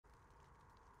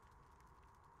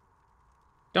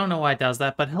Don't know why it does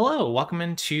that, but hello, welcome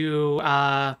into,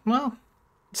 well,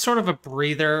 sort of a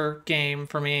breather game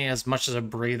for me, as much as a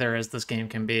breather as this game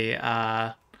can be.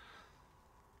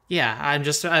 Yeah,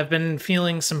 I've been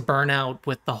feeling some burnout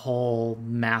with the whole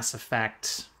Mass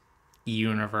Effect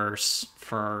universe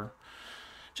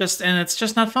and it's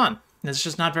just not fun. It's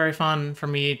just not very fun for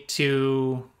me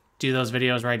to do those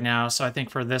videos right now. So I think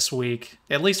for this week,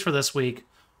 at least for this week,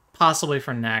 possibly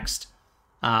for next,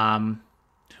 um,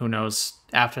 who knows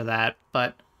after that,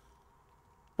 but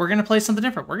we're gonna play something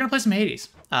different. We're gonna play some Hades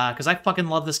because I fucking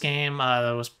love this game.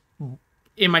 It was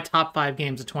in my top 5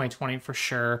 games of 2020 for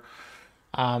sure,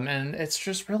 and it's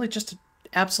just really just an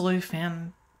absolutely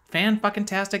fan fucking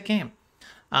tastic game.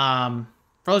 For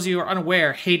those of you who are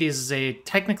unaware, Hades is a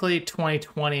technically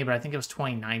 2020, but I think it was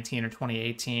 2019 or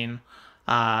 2018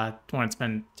 when it's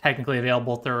been technically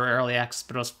available through early access,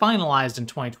 but it was finalized in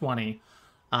 2020,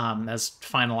 as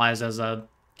finalized as a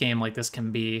game like this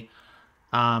can be.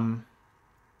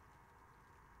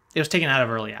 It was taken out of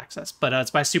early access, but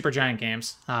it's by Supergiant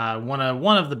Games,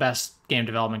 one of the best game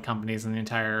development companies in the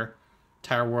entire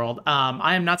world.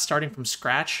 I am not starting from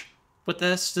scratch with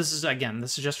this. This is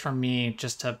just for me,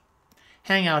 just to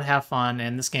hang out, have fun,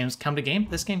 and this game came to Game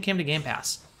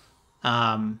Pass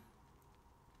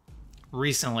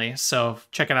recently, so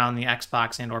check it out on the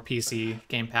Xbox and or PC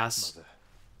Game Pass. Mother,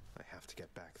 I have to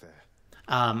get back there.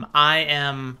 I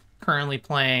am currently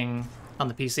playing on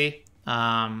the PC.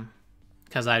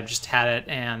 Because I just had it,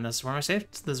 and this is where my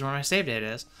save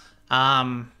data is.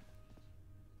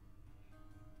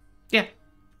 Yeah.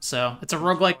 So it's a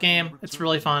roguelike game. It's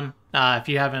really fun. If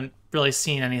you haven't really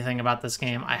seen anything about this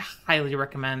game, I highly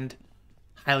recommend,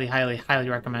 highly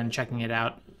recommend checking it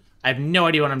out. I have no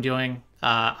idea what I'm doing.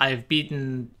 I've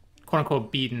quote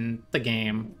unquote beaten the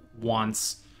game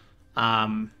once.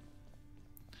 By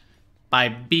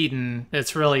beaten,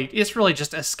 it's really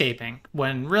just escaping.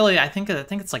 When really, I think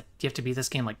it's like you have to beat this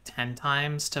game like 10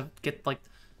 times to get like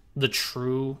the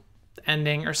true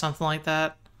ending or something like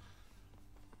that.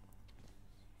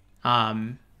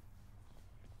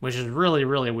 Which is really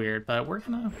weird. But we're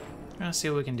gonna see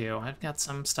what we can do. I've got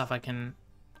some stuff I can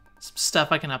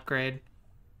upgrade.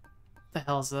 What the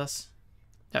hell is this?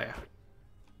 Oh yeah.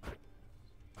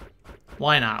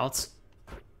 Why not? Let's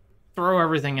throw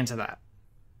everything into that.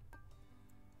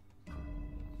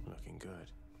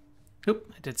 Good.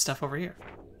 Oop, I did stuff over here.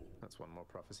 That's one more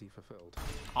prophecy fulfilled.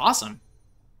 Awesome.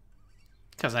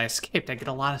 Because I escaped, I get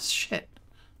a lot of shit.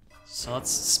 So let's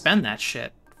spend that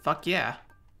shit. Fuck yeah.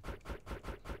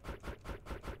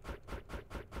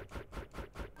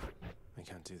 I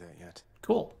can't do that yet.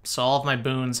 Cool. So all of my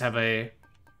boons have a...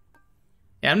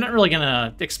 Yeah, I'm not really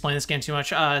gonna explain this game too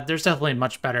much. There's definitely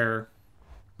much better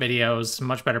videos,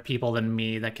 much better people than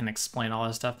me that can explain all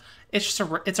this stuff. It's just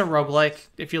it's a roguelike.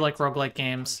 If you like roguelike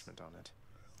games,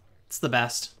 it's the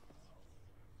best.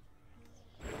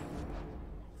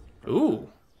 Ooh.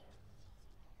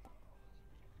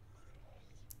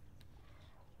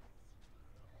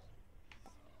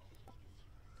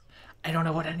 I don't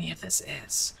know what any of this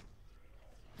is.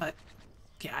 But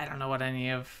yeah, I don't know what any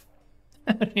of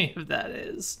any of that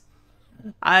is.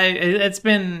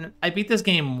 I beat this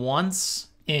game once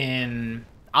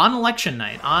on election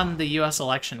night, on the US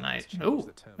election night. Ooh.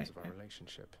 The terms of our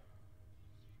relationship.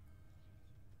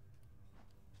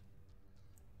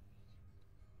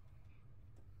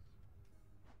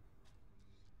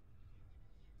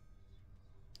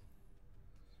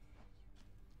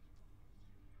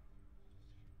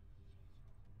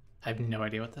 I have no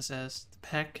idea what this is. The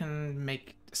pet can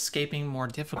make escaping more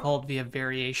difficult via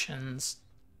various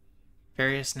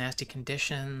nasty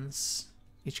conditions.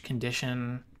 Each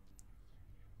condition...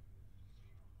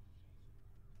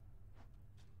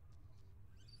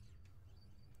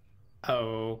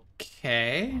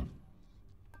 Okay.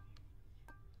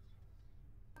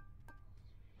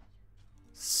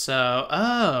 So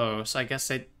I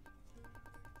guess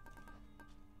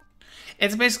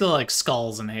it's basically like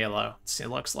skulls in Halo, it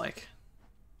looks like.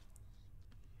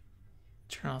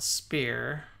 Eternal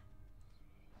Spear.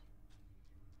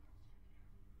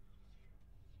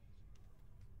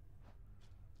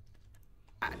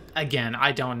 Again,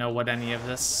 I don't know what any of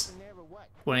this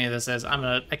is.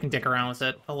 I can dick around with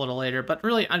it a little later, but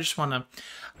really I just wanna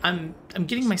I'm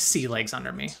getting my sea legs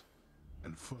under me.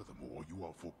 And furthermore, you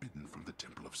are forbidden from the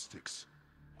Temple of Styx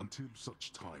until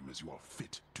such time as you are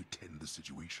fit to tend the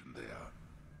situation there.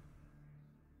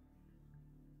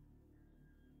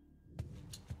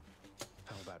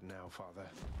 How about now, Father?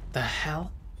 The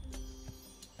hell?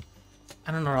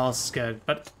 I don't know what else is good,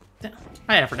 but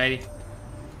hi Aphrodite.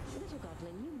 Little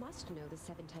goblin, you must know the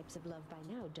 7 types types of love by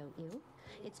now, don't you?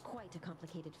 It's quite a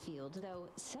complicated field, though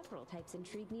several types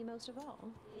intrigue me most of all.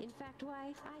 In fact,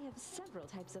 why, I have several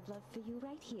types of love for you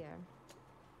right here.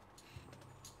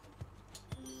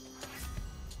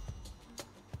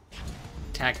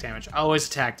 Attack damage. Always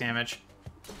attack damage.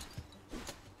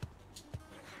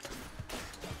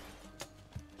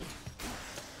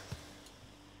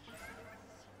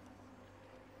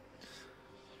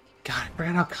 God, I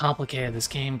forgot how complicated this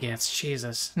game gets.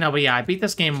 Jesus. No, but yeah, I beat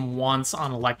this game once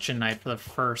on election night for the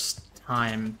first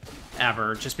time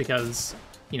ever, just because,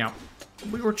 you know,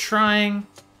 we were trying.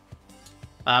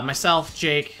 Myself,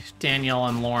 Jake, Daniel,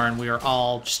 and Lauren, we were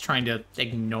all just trying to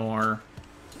ignore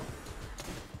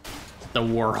the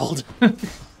world. A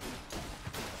gift.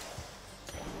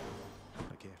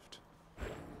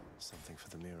 Something for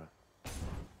the mirror.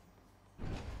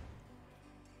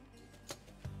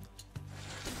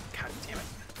 God damn it.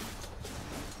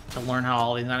 To learn how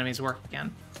all these enemies work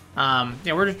again.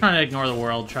 Yeah, we're just trying to ignore the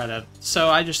world, try to... So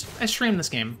I streamed this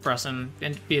game for us and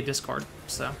via Discord,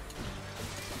 so...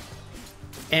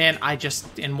 And I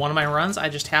just, in one of my runs, I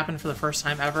just happened for the first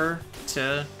time ever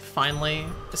to finally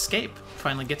escape.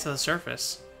 Finally get to the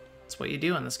surface. That's what you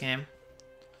do in this game.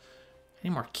 I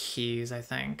need more keys, I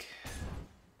think.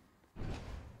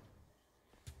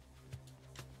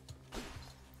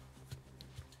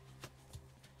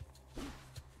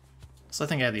 So I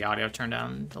think I had the audio turned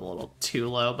down a little too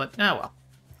low, but oh well.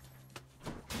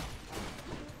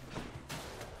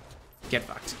 Get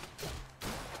fucked.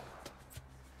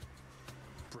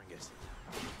 Bring it.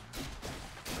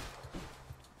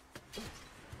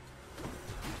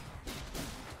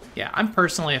 Yeah, I'm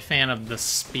personally a fan of the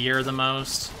spear the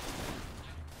most.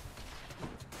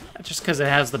 Just because it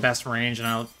has the best range, and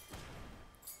out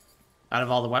of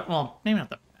all the weapons, well, maybe not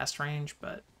the best range,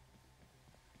 but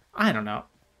I don't know.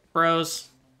 Bros,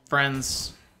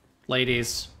 friends,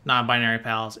 ladies, non-binary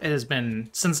pals. It has been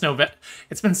since November.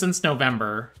 It's been since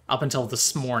November up until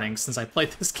this morning since I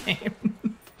played this game,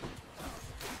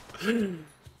 and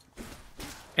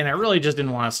I really just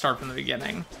didn't want to start from the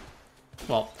beginning.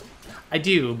 Well, I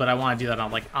do, but I want to do that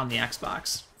on on the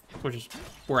Xbox, which is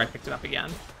where I picked it up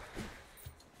again.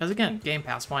 Because again, Game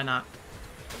Pass, why not?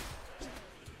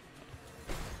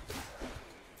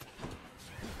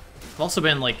 I've also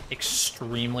been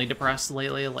extremely depressed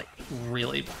lately,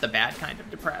 really the bad kind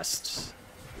of depressed.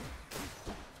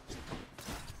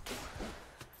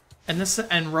 And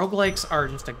roguelikes are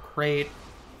just a great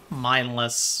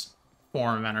mindless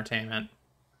form of entertainment.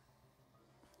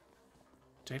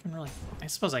 Do I even really... I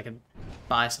suppose I could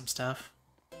buy some stuff.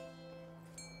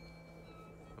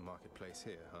 A marketplace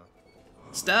here, huh?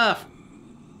 Stuff!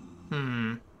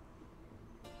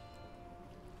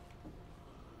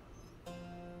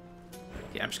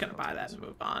 Yeah, I'm just gonna buy that and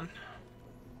move on.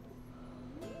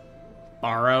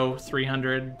 Borrow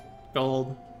 300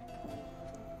 gold.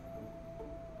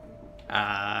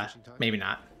 Maybe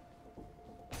not.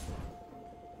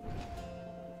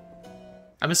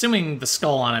 I'm assuming the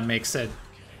skull on it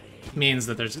means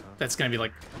that that's gonna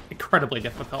be incredibly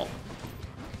difficult.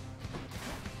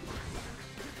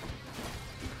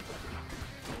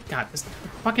 God, the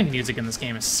fucking music in this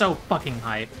game is so fucking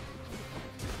hype.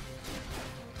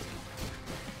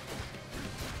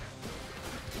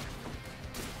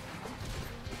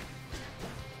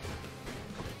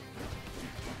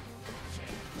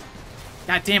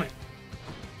 God damn it.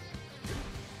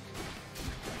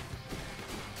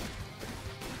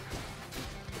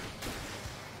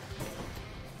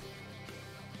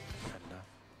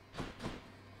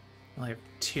 I have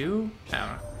two? I don't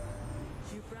know.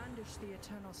 You brandished the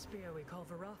eternal spear we call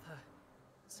Varatha,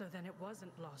 so then it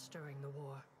wasn't lost during the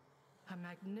war. A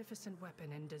magnificent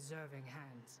weapon in deserving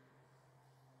hands.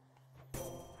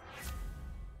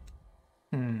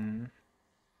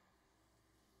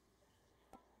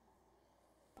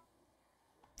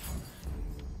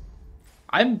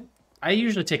 I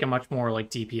usually take a much more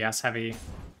DPS heavy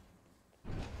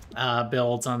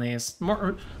builds on these.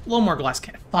 A little more glass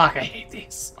cannon. Fuck, I hate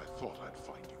these. I thought I'd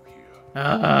find you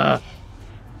here.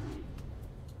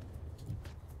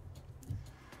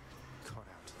 Caught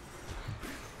out.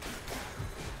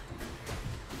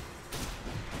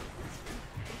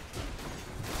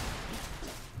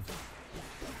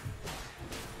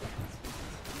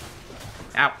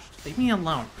 Ouch. Leave me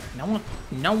alone.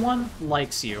 No one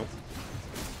likes you.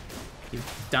 You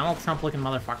Donald Trump looking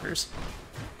motherfuckers.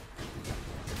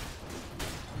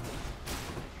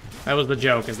 That was the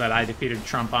joke, is that I defeated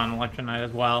Trump on election night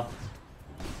as well.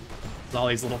 'Cause all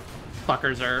these little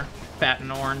fuckers are fat and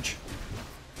orange.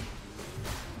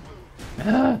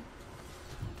 Ah.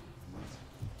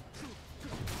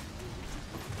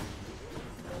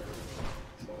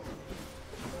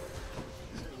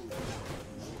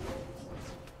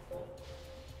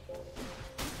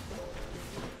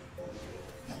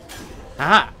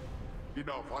 Aha!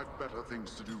 Enough, I've better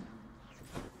things to do.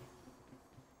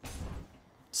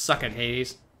 Suck it,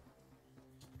 Hades.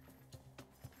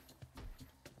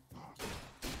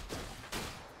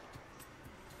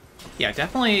 Yeah,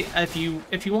 definitely. If you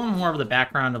want more of the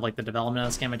background of like the development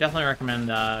of this game, I definitely recommend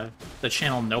the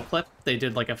channel No Clip. They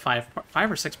did like a five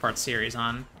or six part series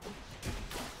on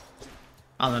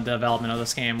the development of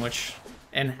this game, which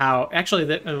and how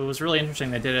actually it was really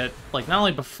interesting. They did it like not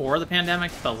only before the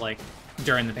pandemic, but like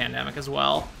during the pandemic as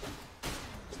well.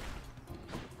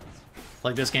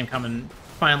 Like this game coming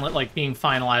finally, like being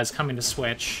finalized, coming to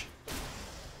Switch.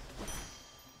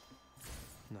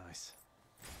 Nice.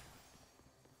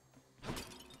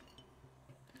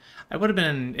 I would have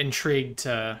been intrigued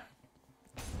to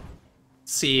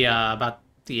see about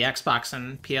the Xbox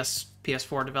and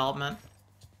PS4 development.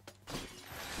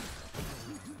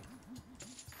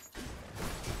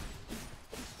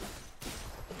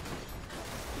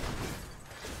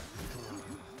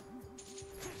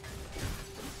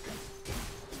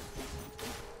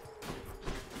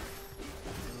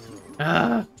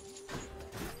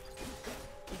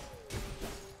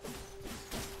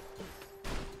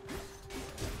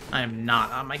 I am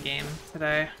not on my game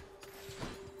today.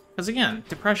 Because again,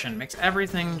 depression makes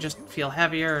everything just feel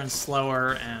heavier and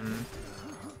slower and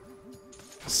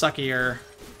suckier.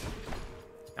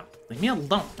 No, leave me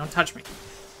alone. Don't touch me.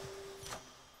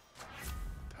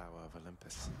 Power of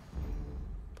Olympus.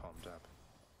 Palmed up.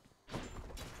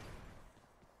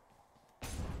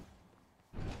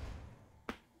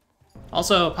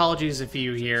 Also, apologies if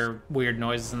you hear weird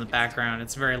noises in the background.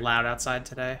 It's very loud outside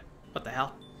today. What the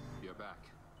hell? You're back.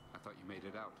 I thought you made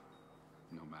it out.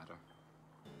 No matter.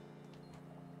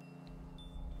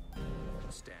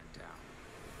 Stand down.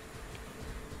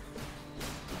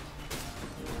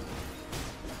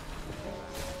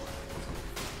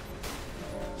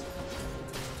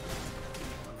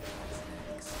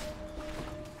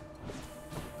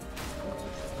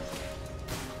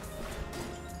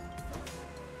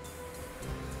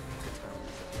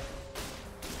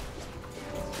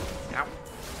 Ow.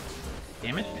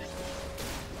 Damn it.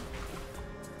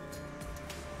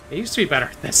 I used to be better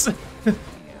at this.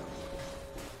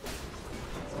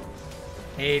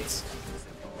 Hates.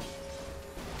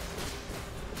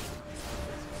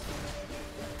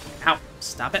 Ow.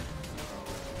 Stop it.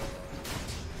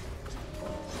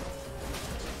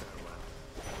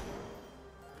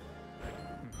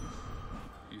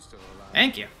 You still alive?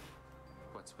 Thank you.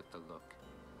 What's with the look?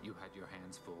 You had your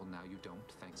hands full, now you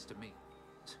don't, thanks to me.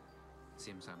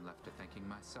 Seems I'm left to thanking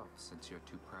myself, since you're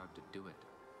too proud to do it.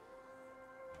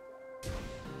 I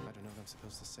don't know what I'm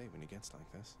supposed to say when he gets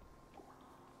like this.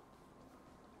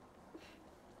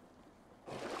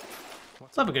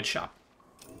 Let's have a good shot.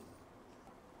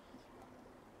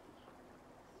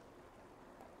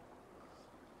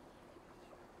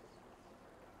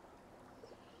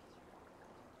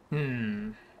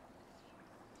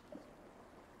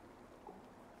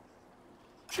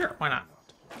 Sure, why not?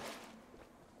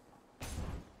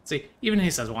 See, even he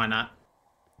says why not.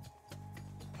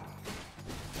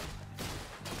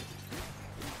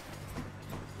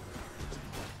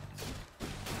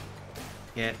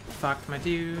 Get fucked, my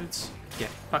dudes. Get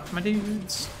fucked, my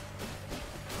dudes.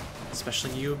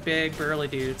 Especially you big burly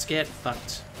dudes. Get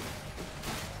fucked.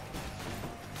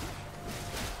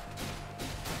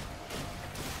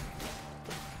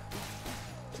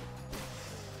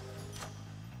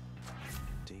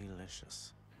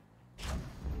 Delicious.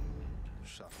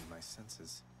 Sharpen my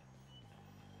senses.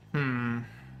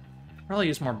 Probably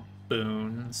use more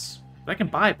boons. But I can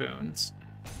buy boons.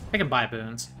 I can buy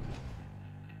boons.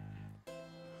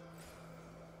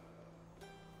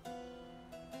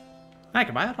 I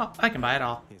can buy it all. I can buy it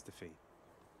all. Here's the fee.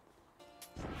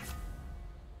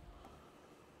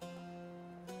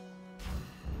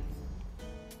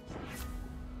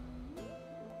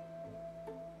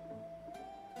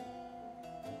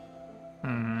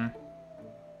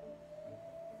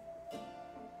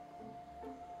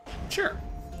 Sure.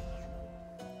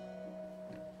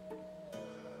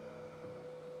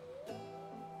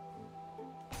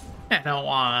 I don't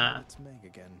wanna. It's Meg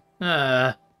again.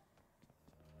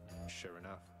 Sure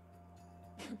enough.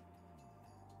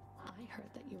 I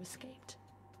heard that you escaped.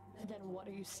 Then what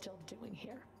are you still doing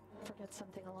here? Forget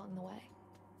something along the way.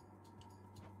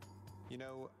 You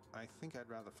know, I think I'd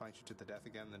rather fight you to the death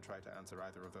again than try to answer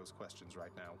either of those questions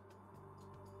right now.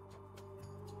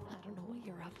 I don't know what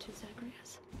you're up to,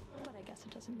 Zagreus, but I guess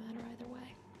it doesn't matter either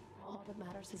way. All that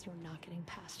matters is you're not getting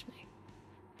past me.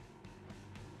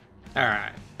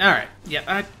 Alright. Alright.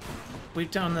 Yeah, we've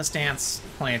done this dance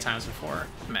plenty of times before,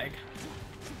 Meg.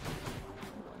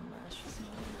 One lash is not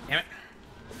enough. Damn it.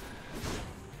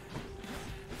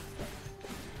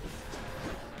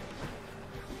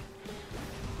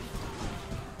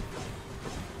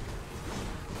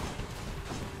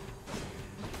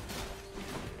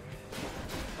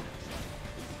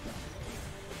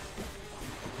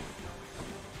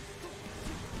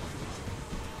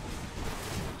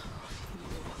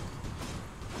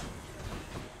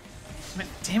 Damn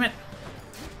it! Damn it!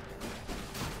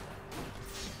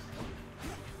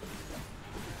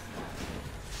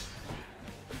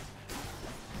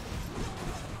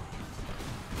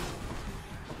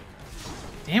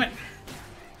 Damn it!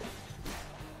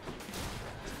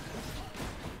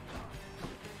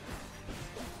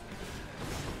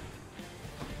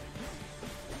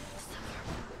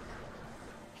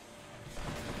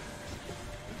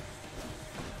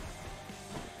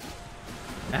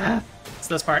 Ah, it's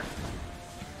this part.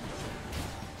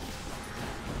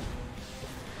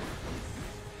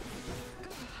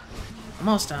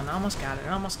 Almost done. Almost got it.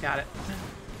 Almost got it.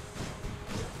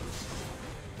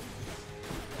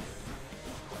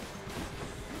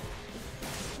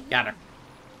 Got her.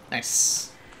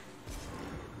 Nice.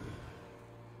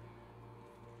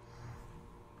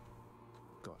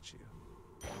 Got you.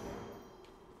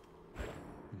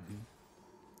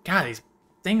 God, these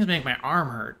things make my arm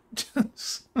hurt.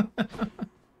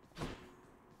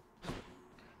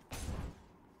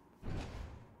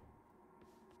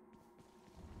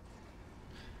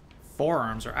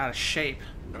 Forearms are out of shape.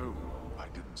 No, I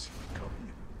didn't see it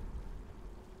coming.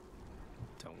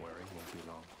 Don't worry, won't be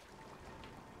long.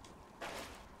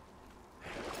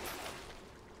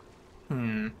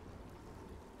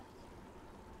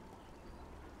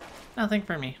 Nothing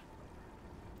for me.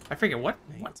 I forget what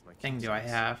it's my thing do I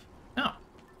keys. have? No.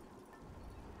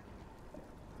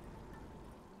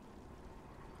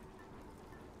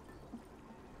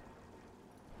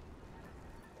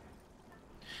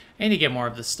 I need to get more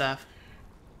of this stuff.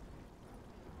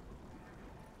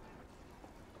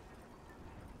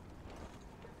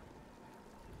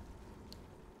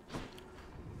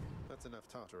 That's enough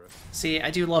Tartarus. See,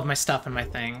 I do love my stuff and my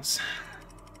things.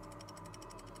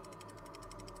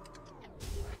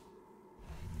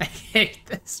 I hate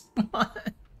this one.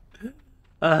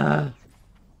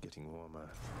 Getting warmer.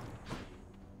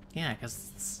 Yeah,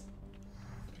 because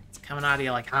it's coming out of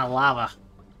you like hot lava.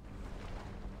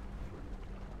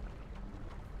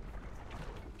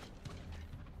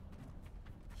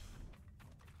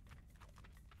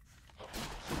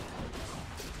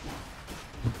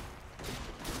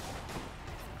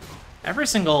 Every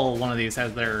single one of these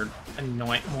has their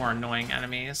more annoying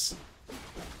enemies.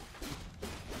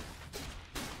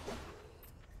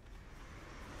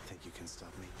 Think you can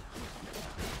stop me?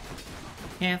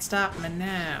 Can't stop me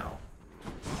now.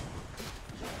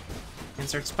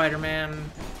 Insert Spider-Man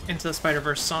Into the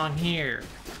Spider-Verse song here.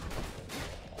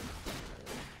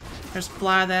 There's a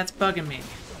fly that's bugging me.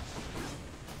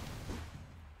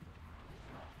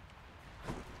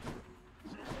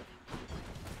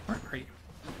 Where are you?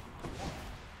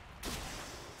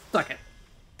 Suck it.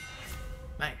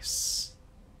 Nice.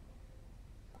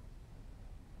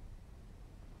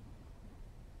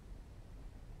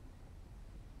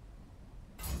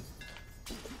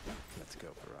 Let's go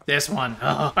for up. This one.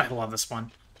 Oh, I love this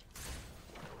one.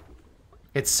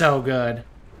 It's so good.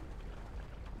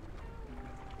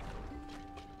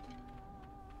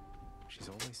 She's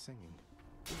always singing.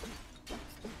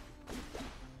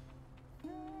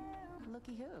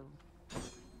 Looky who.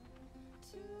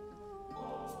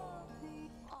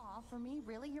 Aw, for me?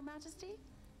 Really, Your Majesty?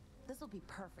 This'll be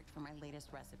perfect for my latest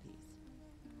recipes.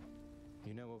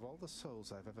 You know, of all the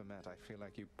souls I've ever met, I feel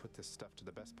like you put this stuff to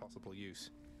the best possible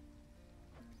use.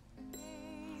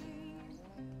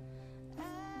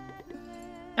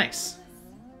 Nice.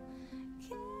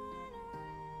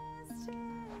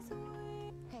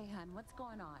 Hey, hun, what's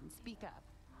going on? Speak up.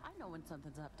 I know when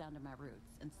something's up down to my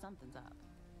roots, and something's up.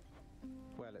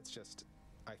 Well, it's just,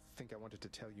 I think I wanted to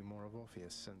tell you more of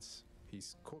Orpheus, since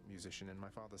he's court musician in my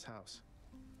father's house.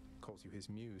 Calls you his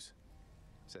muse.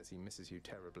 Says he misses you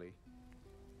terribly.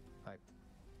 I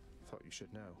thought you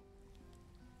should know.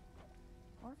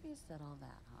 Orpheus said all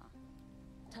that, huh?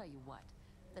 Tell you what,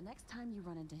 the next time you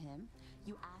run into him,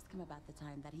 you ask him about the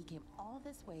time that he came all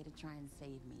this way to try and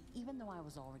save me, even though I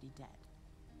was already dead.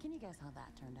 Can you guess how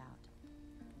that turned out?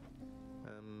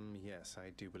 Yes,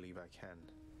 I do believe I can.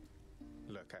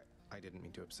 Look, I didn't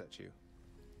mean to upset you.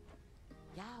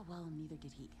 Yeah, well, neither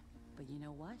did he. But you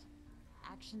know what?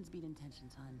 Actions beat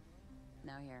intentions, hun.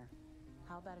 Now here,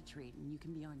 how about a treat and you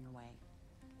can be on your way?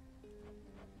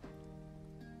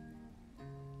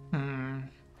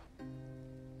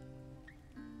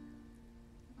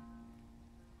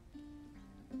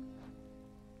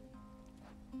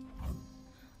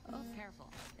 Oh, careful.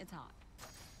 It's hot.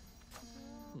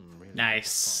 Really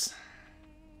Nice.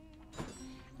 I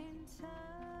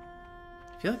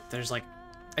feel like there's like...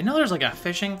 I know there's like a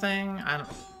fishing thing. I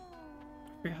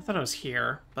thought it was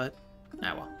here, but...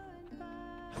 Ah, well.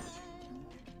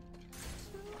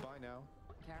 Bye now.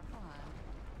 Careful, hun.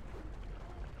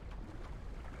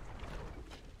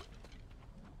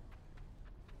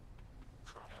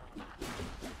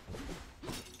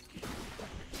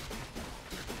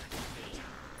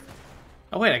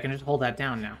 Oh wait, I can just hold that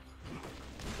down now.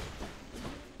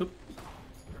 Oop.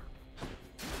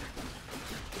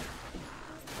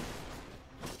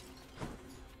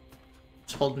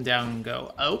 Just hold them down and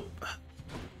go, oh.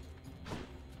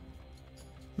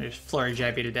 Let me just flurry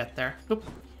jab you to death there. Oop.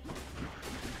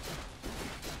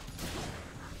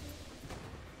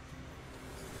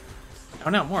 Oh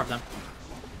no, more of them.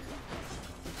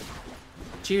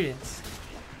 Judas.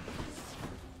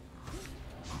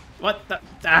 What the?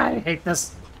 I hate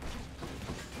this.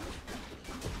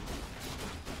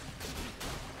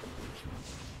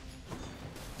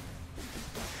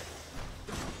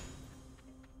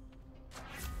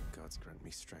 Gods grant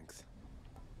me strength.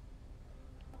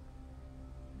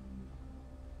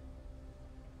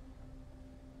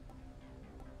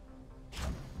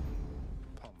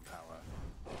 Palm power.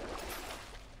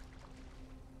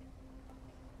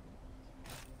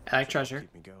 I like treasure.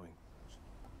 Keep me going.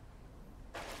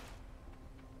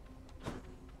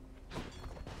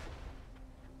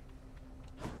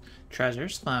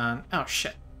 Treasure's fun. Oh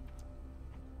shit.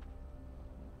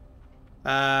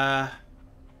 Tend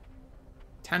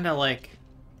to like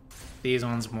these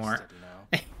ones more. Steady now.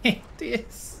 I hate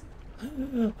this.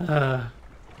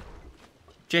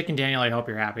 Jake and Daniel, I hope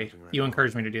you're happy. You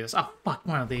encouraged me to do this. Oh fuck,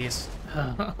 one of these.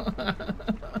 I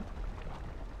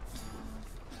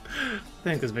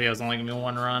think this video is only gonna be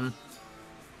one run.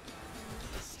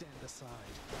 Stand aside.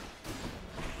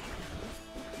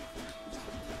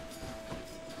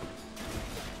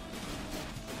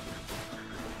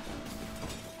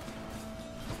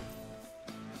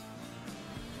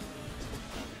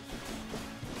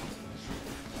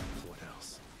 What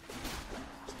else?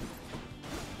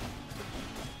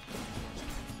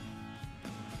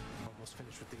 Almost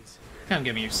finished with these. Come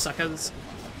give me, you suckers.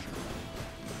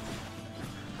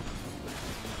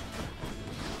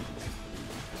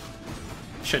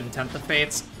 Shouldn't tempt the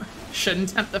fates. Shouldn't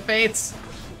tempt the fates.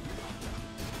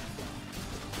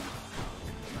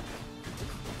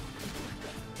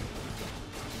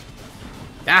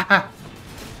 Ah!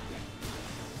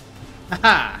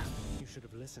 Aha! You should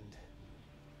have listened.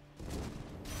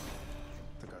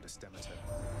 The goddess Demeter.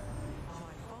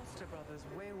 My foster brother's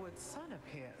wayward son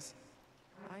appears.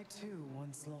 I too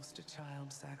once lost a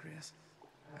child, Zagreus.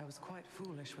 I was quite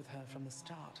foolish with her from the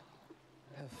start.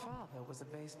 Her father was a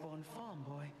base-born farm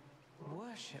boy,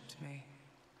 worshipped me.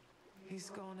 He's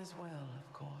gone as well,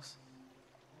 of course.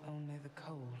 Only the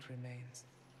cold remains.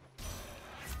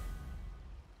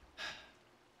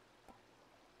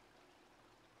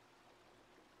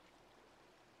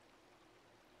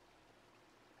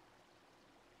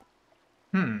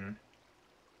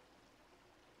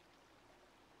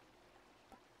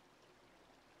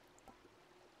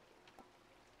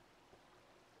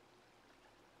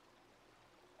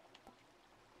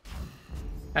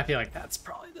 I feel like that's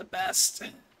probably the best.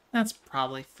 That's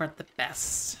probably for the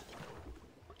best.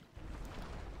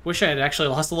 Wish I had actually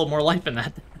lost a little more life in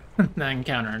that, that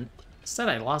encounter. Instead,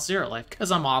 I lost 0 life,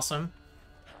 because I'm awesome.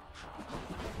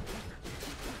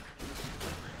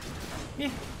 Yeah.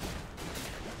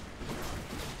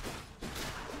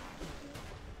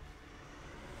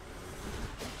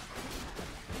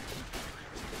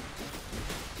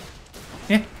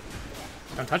 Yeah.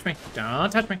 Don't touch me.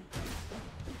 Don't touch me.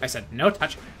 I said no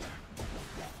touching.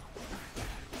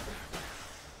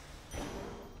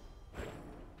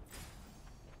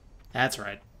 That's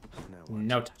right.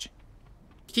 No touching.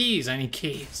 Keys. I need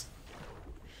keys.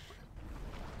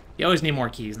 You always need more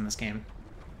keys in this game.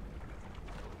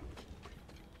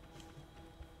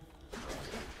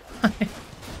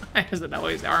 Why is it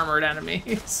always armored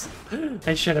enemies?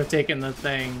 I should have taken the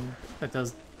thing that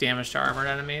does damage to armored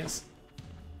enemies.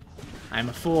 I'm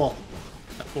a fool.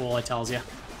 A fool, I tells you.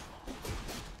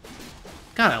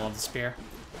 God, I love the spear.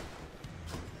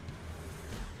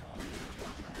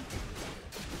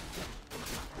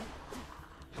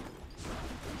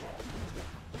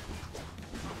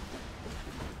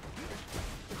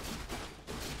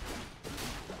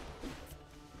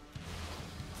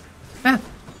 Ah.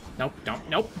 Nope, don't,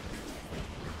 nope.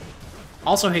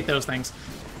 Also hate those things.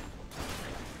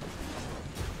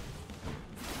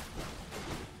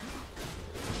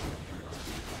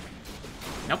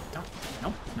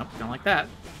 Nope, don't like that.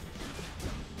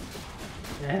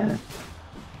 Yeah.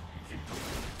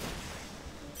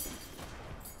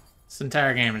 This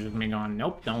entire game is just me going,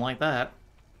 nope, don't like that.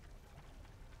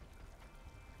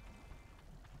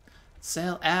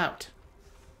 Sell out.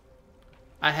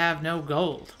 I have no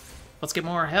gold. Let's get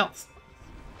more health.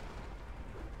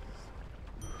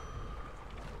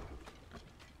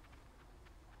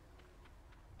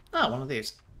 Oh, one of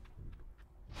these.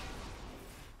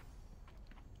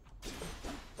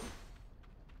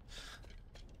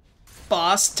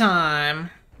 boss time.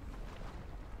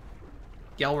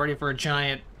 Y'all ready for a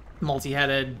giant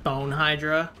multi-headed bone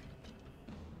hydra?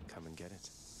 Come and get it.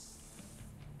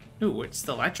 Ooh, it's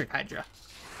the electric hydra,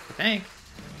 I think.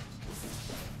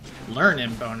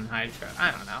 Learning bone hydra.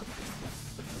 I don't know.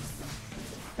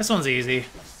 This one's easy.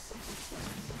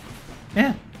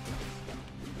 Yeah.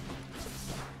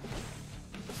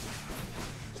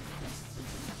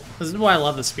 This is why I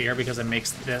love the spear, because it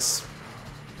makes this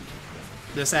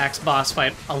axe boss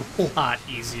fight a lot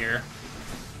easier.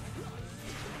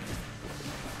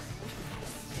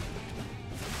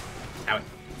 Ow.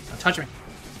 Don't touch me.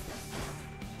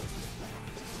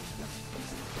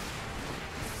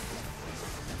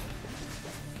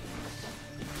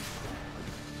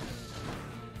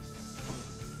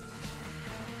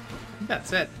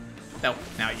 That's it. Nope.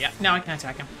 Now, yeah. Now I can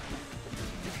attack him.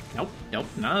 Nope. Nope.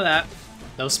 None of that.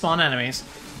 Those spawn enemies.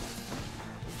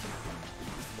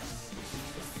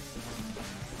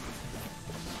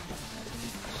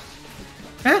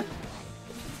 Ah!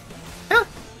 Ah!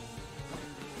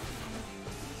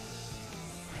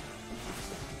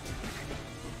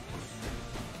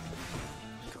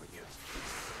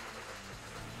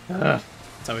 Ugh.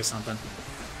 It's always something.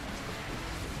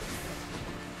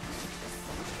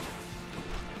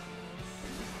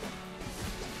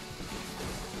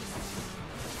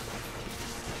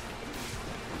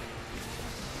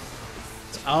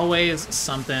 Always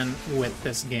something with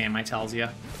this game, I tells you.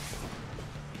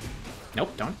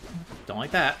 Nope, don't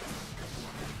like that.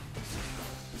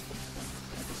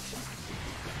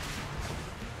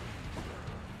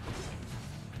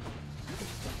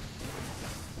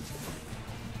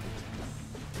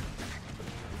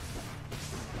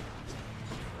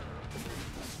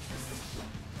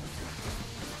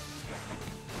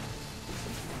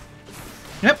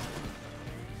 Yep.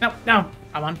 No, no,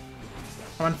 I'm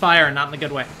on fire, and not in the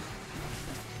good way.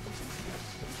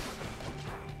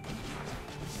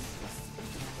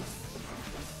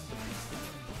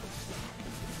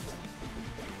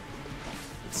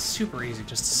 It's super easy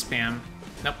just to spam.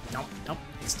 Nope, nope, nope.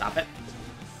 Stop it.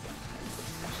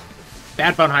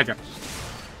 Bad bone hydra.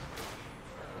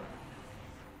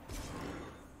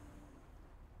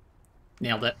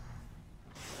 Nailed it.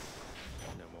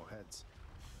 No more heads.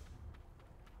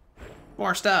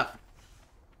 More stuff.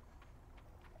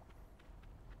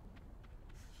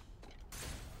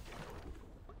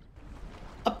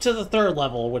 Up to the 3rd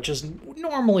level, which is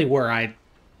normally where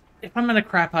if I'm gonna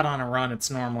crap out on a run, it's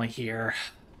normally here.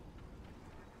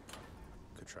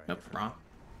 Could try. Nope, wrong.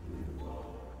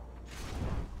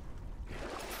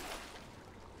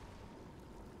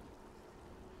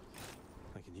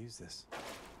 I can use this.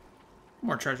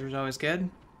 More treasure's always good.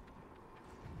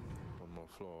 One more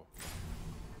floor.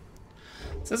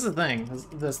 So this is the thing,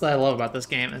 this that I love about this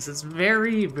game, is it's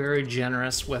very, very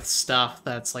generous with stuff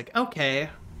that's like, okay,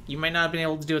 you might not have been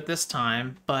able to do it this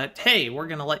time, but hey, we're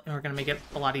gonna make it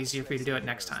a lot easier for you to do it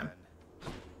next time.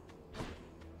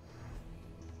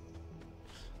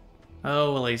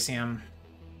 Oh, Elysium.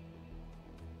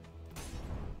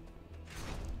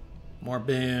 More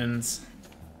boons.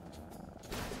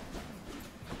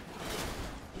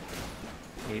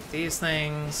 Hate these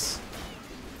things.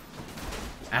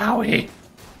 Owie!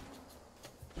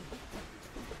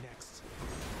 Next.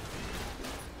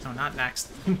 No, not next.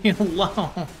 Leave me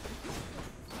alone.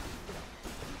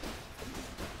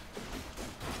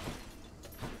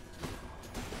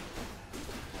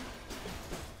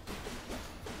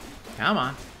 Come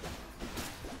on.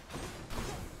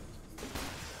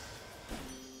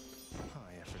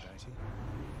 Hi, Aphrodite.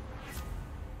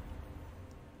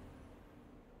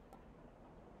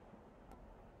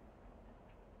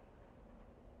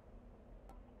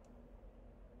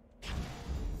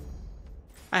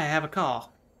 I have a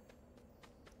call.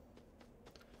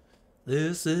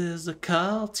 This is a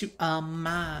call to all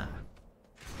my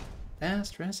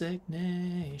past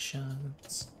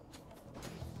resignations.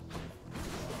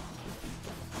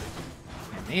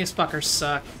 And these fuckers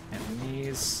suck, and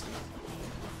these...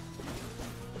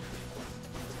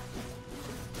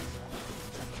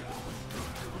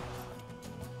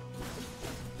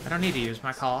 I don't need to use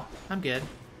my call. I'm good.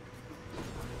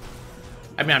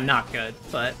 I mean, I'm not good,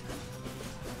 but...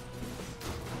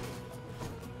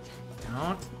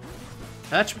 Don't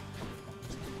touch me.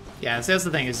 Yeah, so that's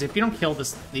the thing, is if you don't kill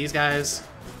these guys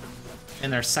in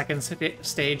their second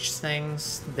stage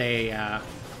things, they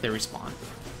respawn.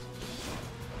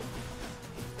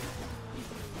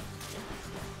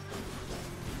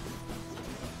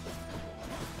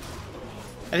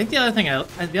 I think the other thing I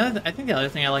think the other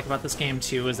thing I like about this game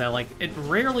too is that like it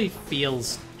rarely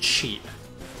feels cheap.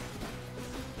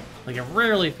 Like it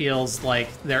rarely feels like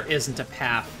there isn't a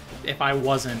path if I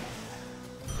wasn't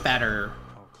better.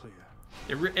 All clear.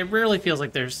 It rarely feels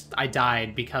like I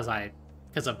died because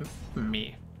of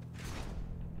me.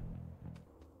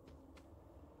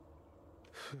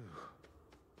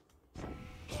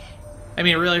 I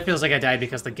mean, it really feels like I died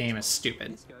because the game is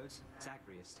stupid. This goes.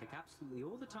 Zagreus, take absolutely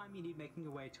all the time you need making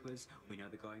your way to us. We know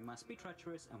the going must be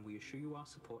treacherous, and we assure you our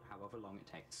support however long it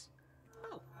takes.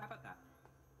 Oh, how about that?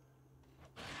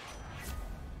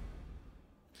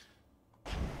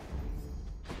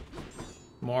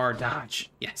 More dodge.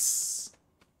 Yes.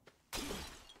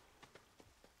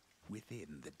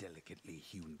 Within the delicately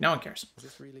hewn... No one cares. Is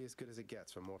this really as good as it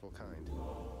gets for mortal kind?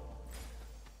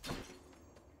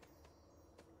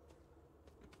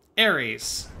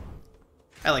 Ares.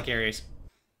 I like Ares.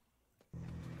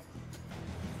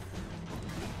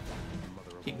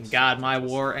 He can guide my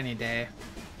war any day.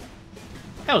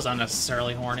 That was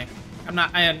unnecessarily horny. I'm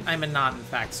not in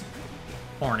fact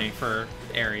horny for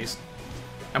Ares.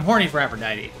 I'm horny for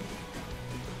Aphrodite.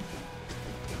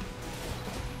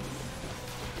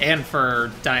 And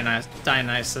for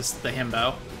Dionysus the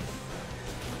himbo.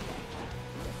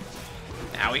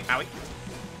 Owie, owie.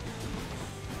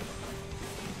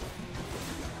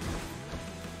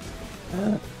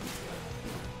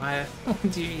 Why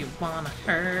do you wanna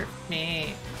hurt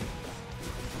me?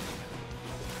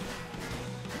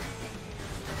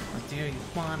 Or do you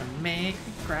wanna make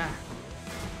me cry?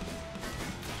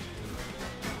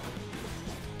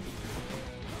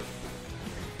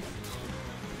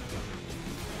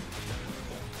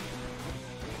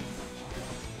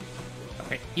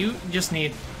 Okay, you just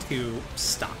need to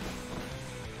stop.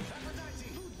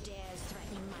 Who dares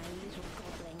threaten my little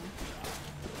goblin?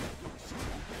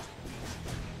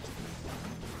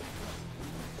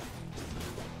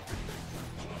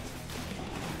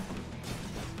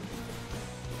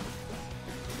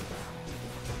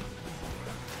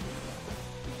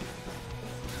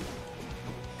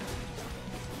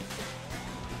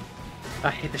 I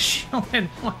hate the shielded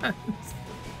ones.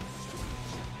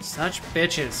 Such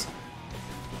bitches.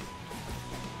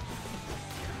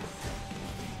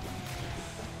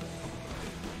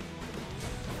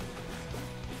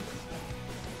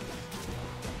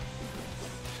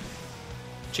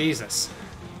 Jesus.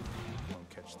 Won't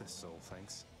catch this soul,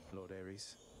 thanks, Lord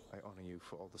Ares. I honor you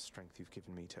for all the strength you've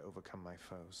given me to overcome my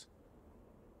foes.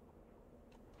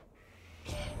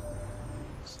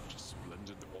 Such a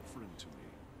splendid offering to me.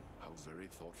 How very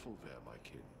thoughtful there, my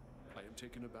kin. I am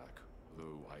taken aback,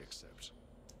 though I accept.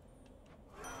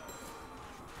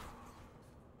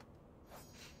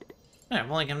 Yeah,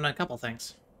 I've only given him a couple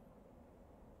things.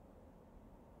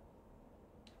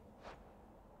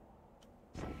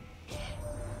 I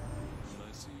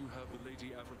see you have the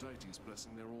Lady Aphrodite's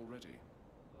blessing there already.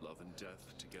 Love and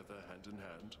death together hand in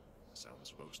hand.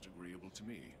 Sounds most agreeable to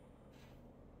me.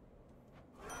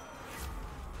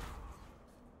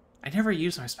 I never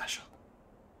use my special.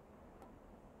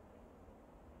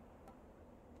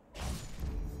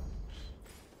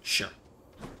 Sure.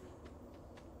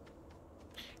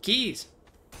 Keys.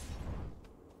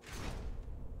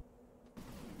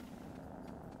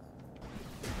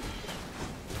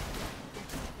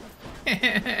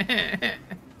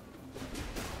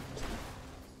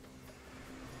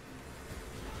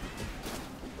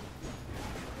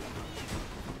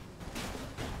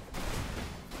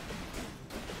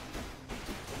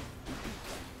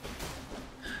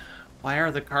 Why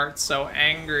are the carts so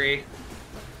angry?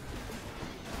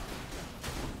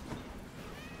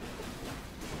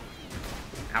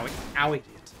 Owie, owie.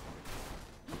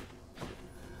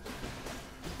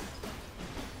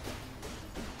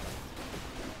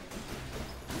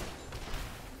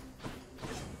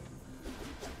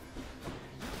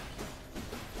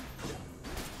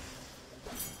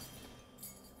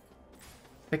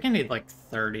 I think I need like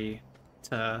 30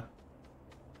 to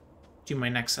do my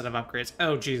next set of upgrades.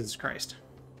 Oh, Jesus Christ.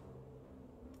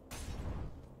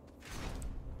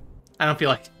 I don't feel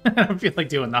like I don't feel like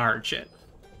doing the hard shit.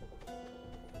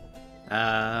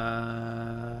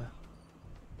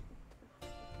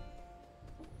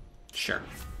 Sure.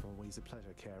 Always a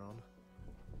pleasure, Charon.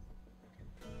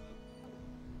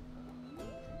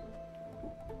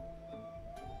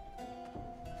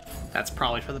 That's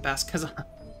probably for the best, because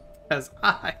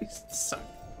I suck.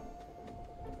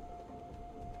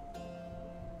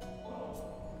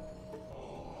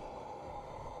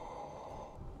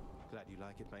 Glad you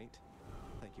like it, mate.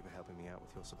 Thank you for helping me out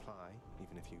with your supply,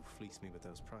 even if you fleece me with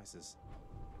those prices.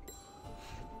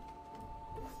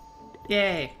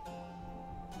 Yay.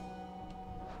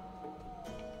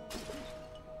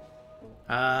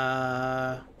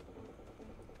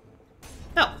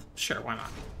 Health. Sure, why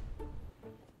not?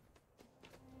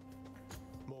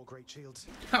 More great great shields.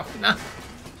 Oh, no.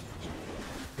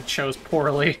 It chose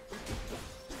poorly.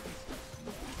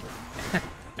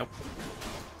 Nope.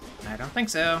 I don't think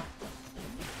so.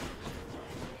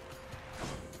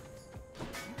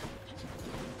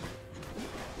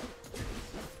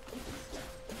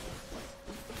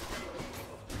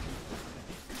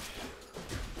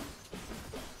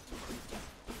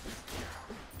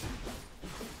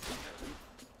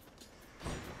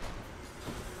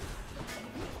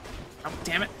 Oh,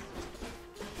 damn it.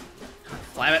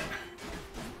 Flab it.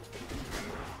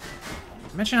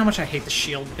 Mention how much I hate the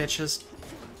shield bitches.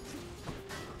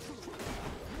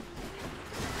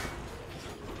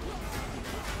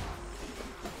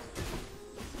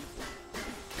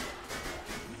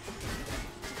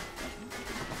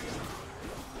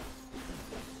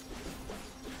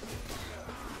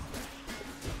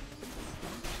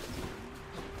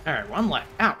 Alright, one left.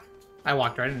 Ow! I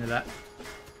walked right into that.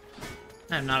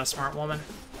 I'm not a smart woman.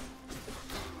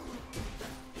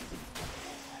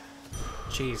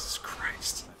 Jesus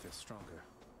Christ. I feel stronger.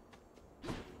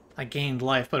 I gained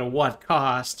life, but at what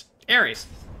cost? Ares!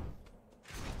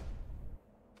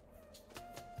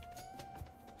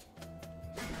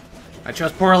 I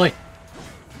chose poorly.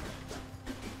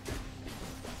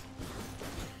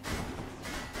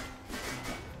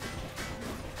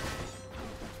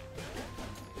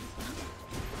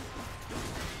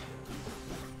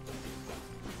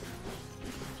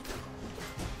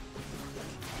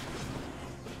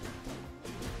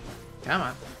 Come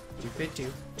on.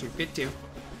 2-bit-2. 2-bit-2.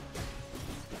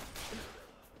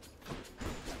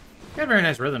 Got a very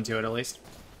nice rhythm to it, at least.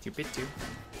 2-bit-2.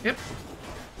 Yep.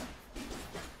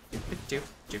 2-bit-2.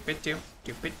 2-bit-2.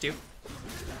 2-bit-2.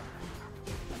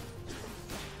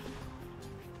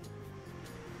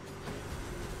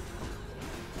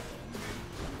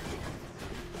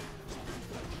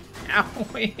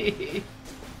 Owie!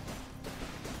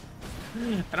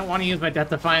 I don't want to use my Death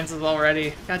Defiances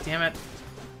already. God damn it.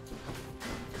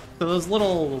 So those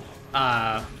little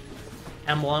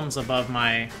emblems above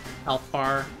my health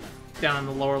bar down in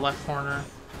the lower left corner.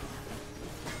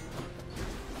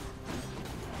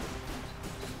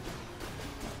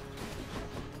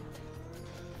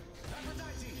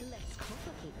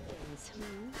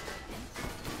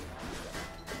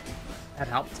 That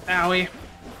helped. Owie.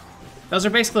 Those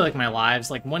are basically like my lives.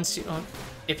 Like once you,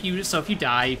 if you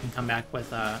die, you can come back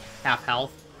with half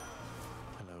health.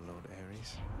 Hello, Lord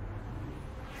Ares.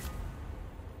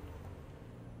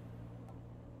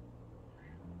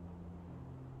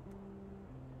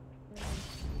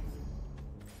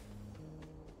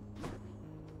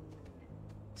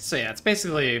 So yeah, it's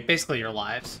basically your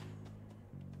lives.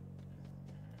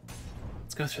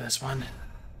 Let's go through this one.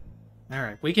 All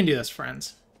right, we can do this,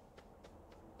 friends.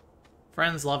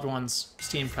 Friends, loved ones,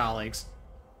 esteemed colleagues.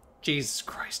 Jesus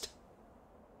Christ.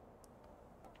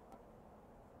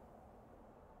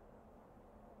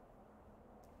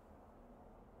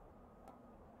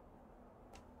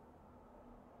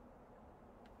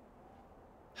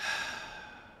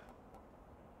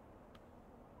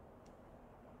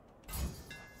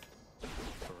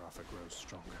 Baraffa grows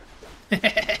stronger.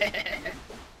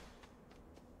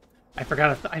 I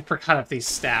forgot if these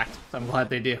stacked, so I'm glad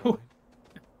they do.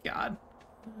 God.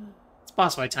 It's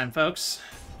boss fight time, folks.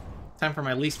 Time for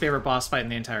my least favorite boss fight in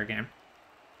the entire game.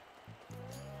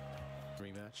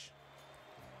 Rematch.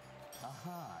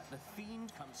 Aha, the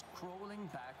fiend comes crawling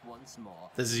back once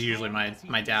more. This is usually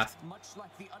my death. Much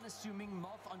like the unassuming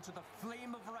moth unto the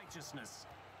flame of righteousness.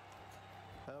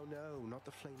 Oh no, not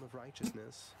the flame of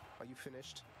righteousness. Are you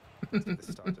finished? Let's get this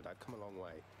started. I've come a long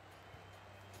way.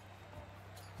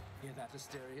 Hear that,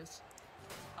 Asterius?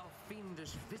 Our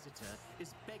fiendish visitor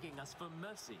is begging us for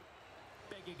mercy.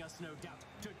 Begging us, no doubt,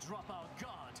 to drop our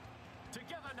guard.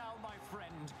 Together now, my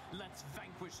friend, let's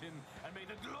vanquish him, and may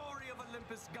the glory of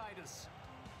Olympus guide us.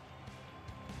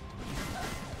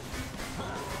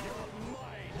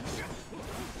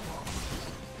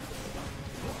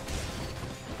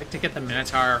 Like to get the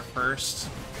Minotaur first.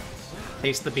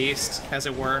 Taste the beast, as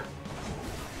it were.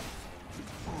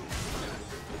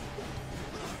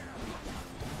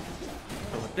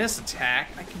 But with this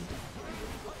attack, I can...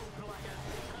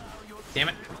 Damn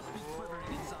it.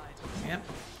 Yep.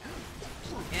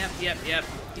 Yep.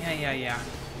 Yeah.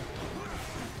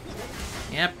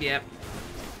 Yep.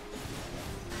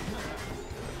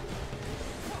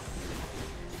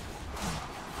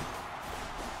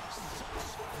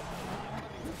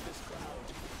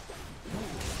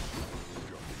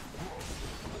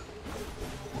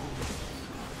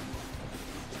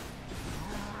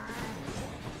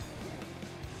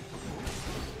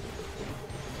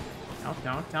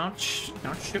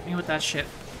 Don't shoot me with that shit.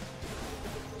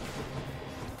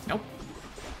 Nope.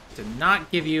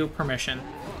 not give you permission.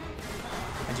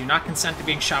 I do not consent to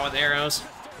being shot with arrows.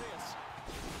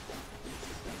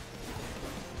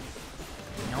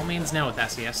 No means no,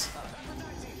 Theseus.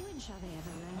 When shall they ever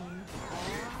learn?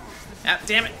 Ah,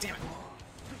 damn it, damn it.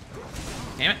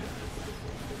 Damn it.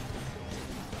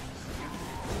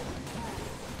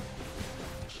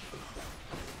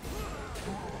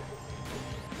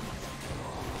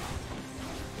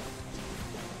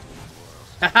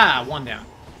 Haha, one down.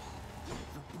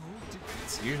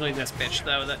 It's usually this bitch,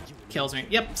 though, that kills me.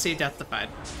 Yep, see, death defied.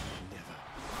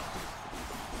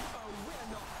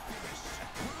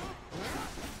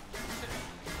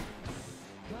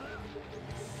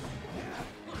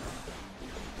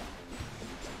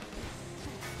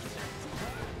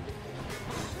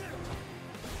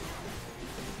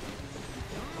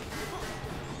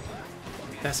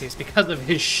 Theseus, because of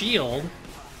his shield.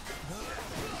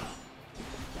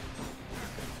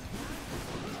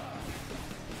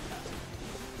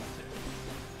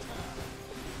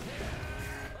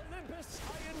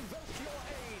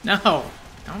 No,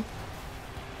 don't.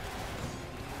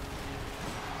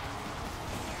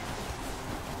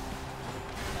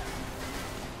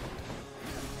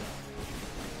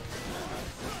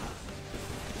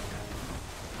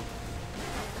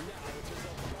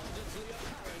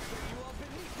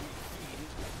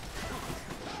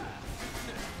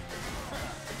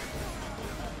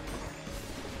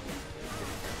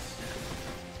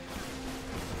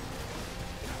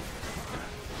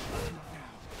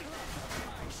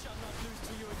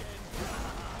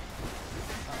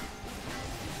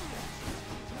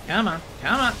 Come on,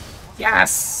 come on.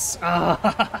 Yes! Oh.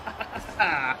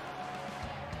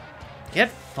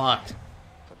 Get fucked.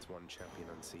 That's one champion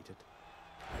unseated.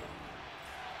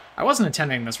 I wasn't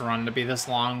intending this run to be this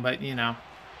long, but you know.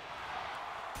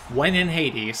 When in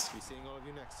Hades. Be seeing all of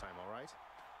you next time, all right?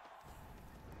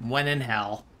 When in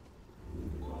hell.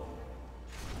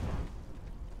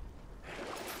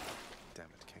 Damn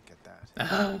it, can't get that.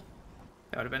 That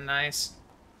would have been nice.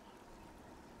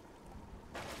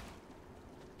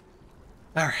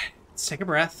 Alright, let's take a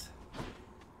breath.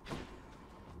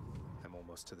 I'm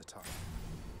almost to the top.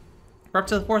 We're up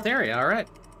to the 4th area, alright.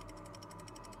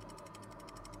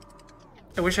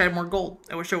 I wish I had more gold.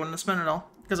 I wish I wouldn't have spent it all.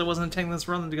 Because I wasn't intending this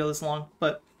run to go this long,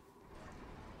 but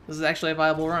this is actually a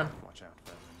viable run. Watch out,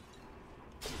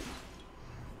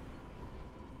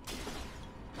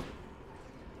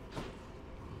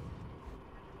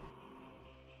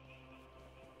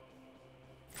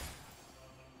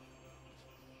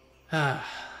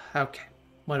 Okay,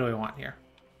 what do we want here?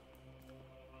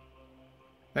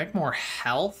 Make more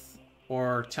health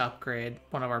or to upgrade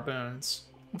one of our boons?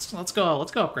 Let's go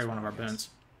upgrade one of our boons.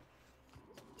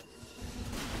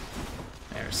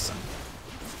 There's some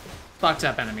fucked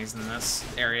up enemies in this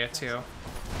area too.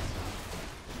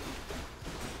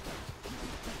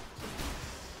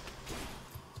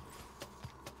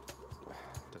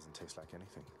 Doesn't taste like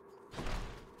anything.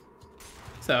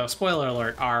 So, spoiler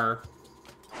alert,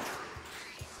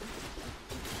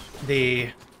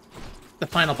 the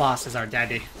final boss is our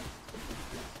daddy.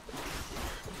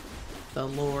 The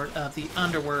Lord of the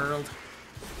Underworld.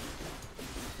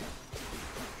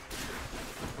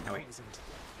 Oh wait.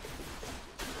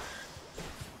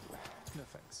 No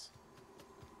thanks.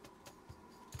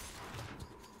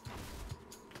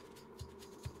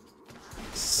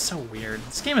 So weird.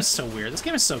 This game is so weird. This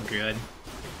game is so good.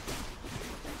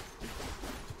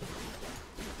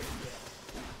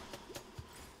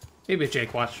 Maybe if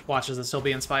Jake watches this, he'll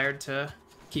be inspired to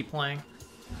keep playing.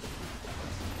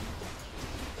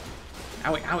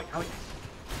 Owie, owie, owie.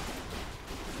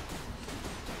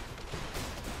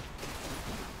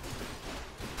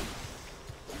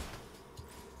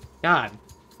 God,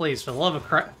 please, for the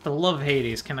love of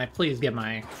Hades, can I please get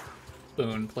my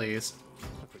boon, please?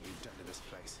 Look what you've done to this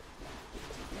place.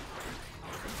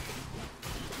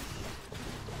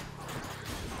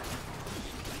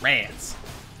 Rats.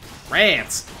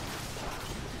 Rats!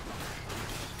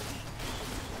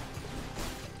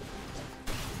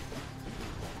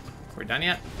 We're done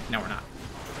yet? No, we're not.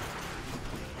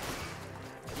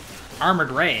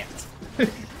 Armored rats.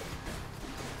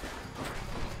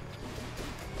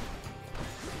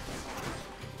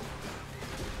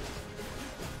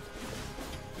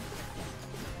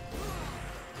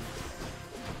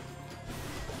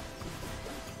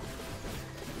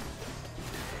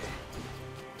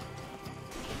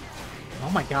 Oh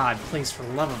my god, please, for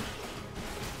the love of...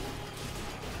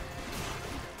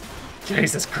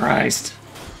 Jesus Christ!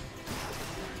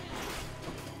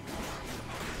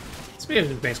 This video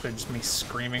is basically just me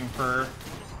screaming for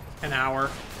an hour.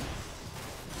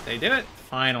 They did it?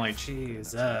 Finally,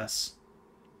 Jesus.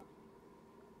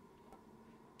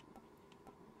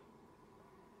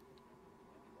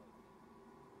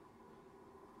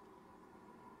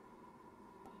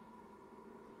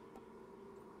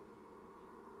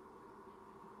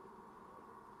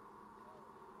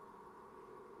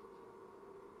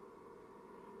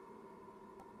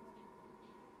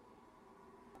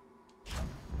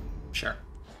 Sure.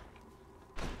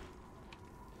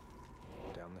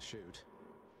 Down the chute.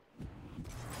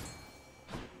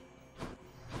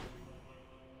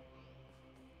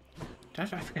 I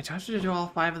forget, do I have to do all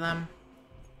 5 of them?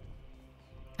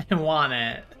 I want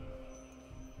it.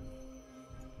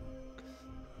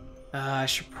 I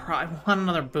should probably want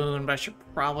another boon, but I should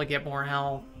probably get more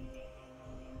health.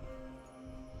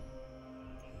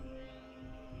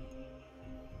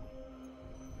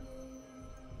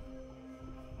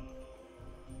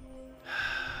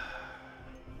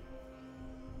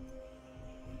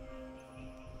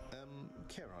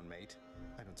 Charon, mate.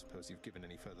 I don't suppose you've given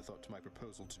any further thought to my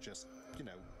proposal to just, you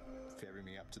know, ferry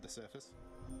me up to the surface,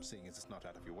 seeing as it's not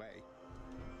out of your way.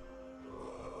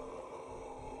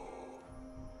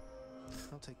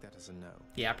 I'll take that as a no.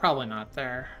 Yeah, probably not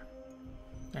there.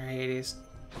 They're Hades.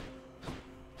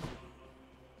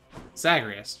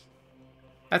 Zagreus.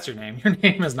 That's your name. Your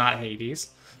name is not Hades.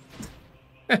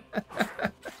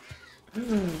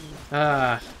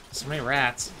 So many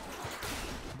rats.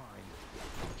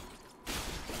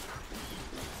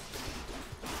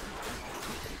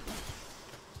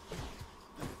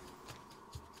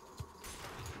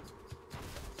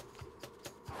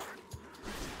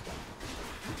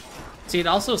 See, it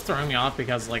also is throwing me off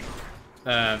because, like,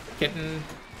 the kitten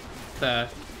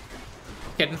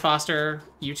foster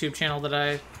YouTube channel that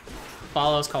I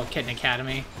follow is called Kitten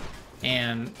Academy,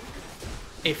 and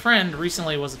a friend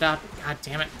recently was adopted. God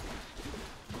damn it.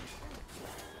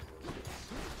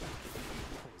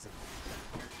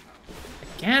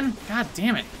 Again? God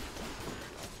damn it.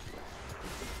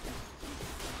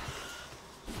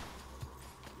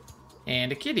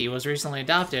 And a kitty was recently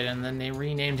adopted, and then they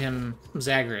renamed him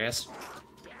Zagreus.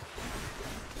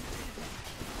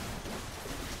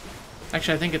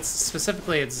 Actually, I think it's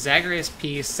Zagreus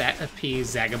P.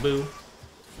 Zagaboo,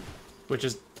 which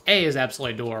is A, is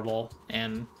absolutely adorable,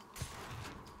 and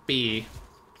B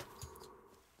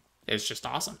is just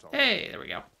awesome. Hey, there we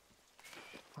go.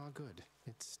 Ah, good.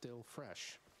 It's still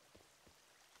fresh.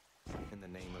 In the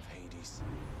name of Hades.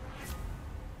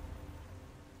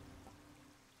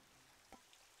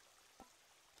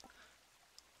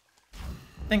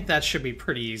 I think that should be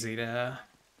pretty easy to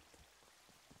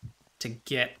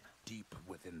get. Deep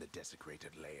within the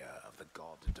desecrated layer of the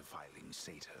god-defiling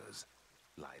satyrs,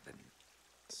 Lithen.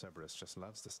 Cerberus just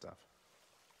loves the stuff.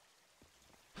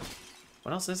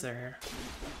 What else is there here?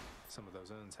 Some of those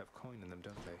urns have coin in them,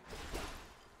 don't they?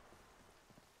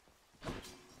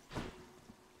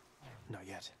 Not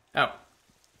yet. Oh.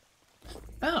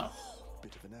 Oh.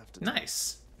 Bit of an afterthought.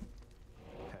 Nice.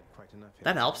 Had quite enough here.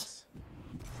 That helps.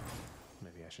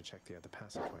 Maybe I should check the other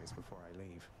passageways before I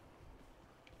leave.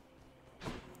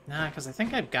 Nah, because I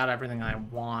think I've got everything I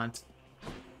want.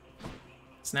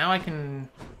 So now I can...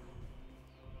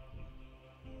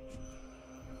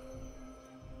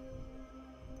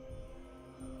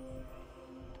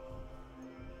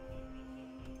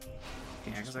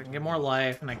 Yeah, because I can get more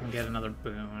life and I can get another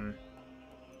boon.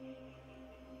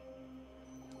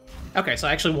 Okay, so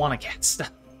I actually want to get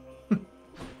stuff.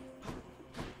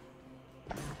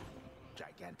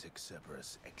 Gigantic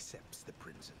Cerberus accepts the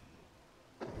prison.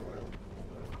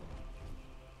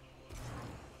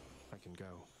 I can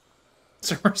go.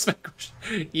 Cerberus vanquished.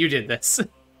 You did this.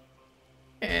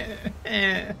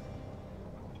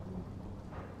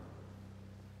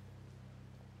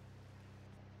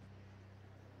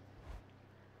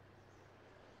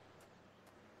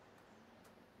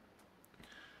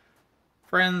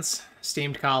 Friends,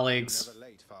 esteemed colleagues, Never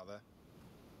late, Father.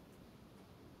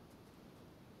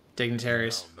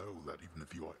 dignitaries. Now know that even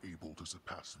if you are able to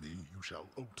surpass me, you shall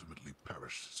ultimately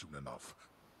perish soon enough.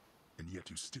 And yet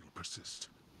you still persist.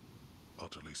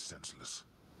 Utterly senseless.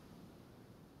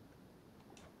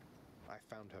 I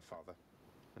found her, Father,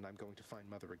 and I'm going to find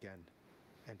Mother again.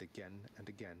 And again and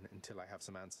again until I have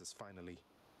some answers finally.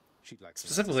 She'd like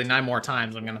Specifically 9 more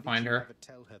times I'm gonna find her. Never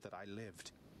tell her that I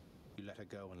lived. You let her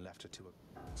go and left her to a...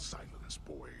 Silence,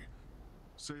 boy.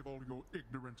 Save all your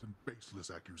ignorant and baseless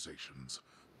accusations.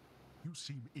 You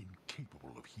seem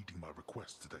incapable of heeding my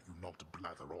request that you not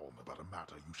blather on about a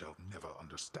matter you shall never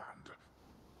understand.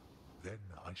 Then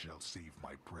I shall save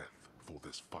my breath for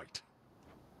this fight.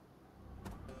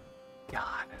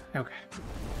 God. Okay.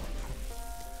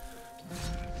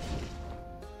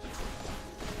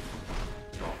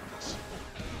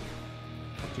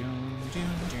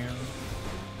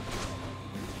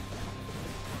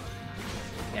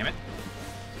 Damn it.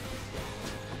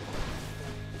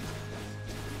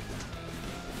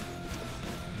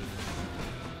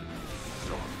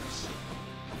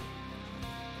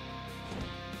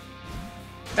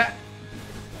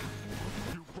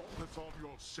 You brought this on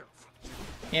yourself.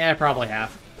 Yeah, I probably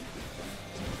have.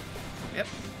 Yep.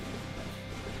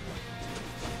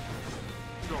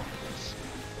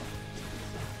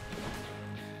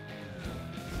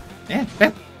 Yeah.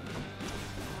 Yeah.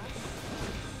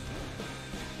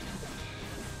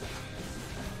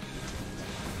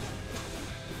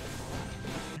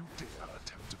 You dare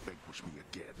attempt to vanquish me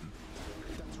again?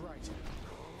 That's right.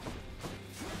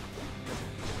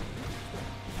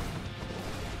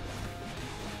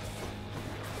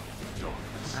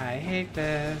 I hate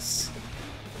this.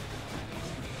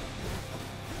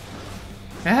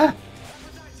 Ah!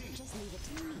 Just leave it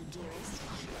to me, dearest.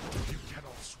 You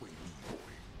cannot sway me,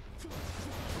 boy.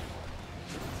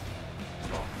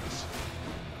 Darkness.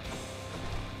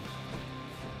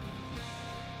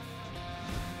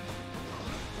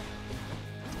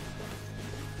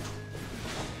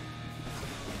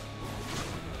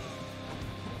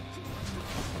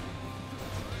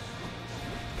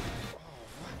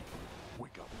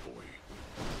 Wake up, boy.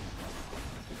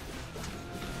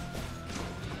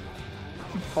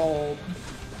 I'm cold.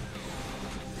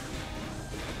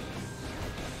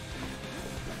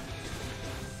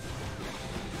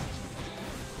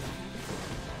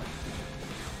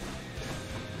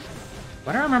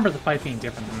 Why do I remember the fight being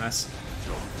different than this?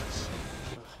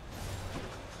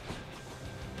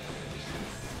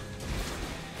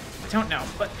 I don't know,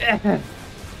 but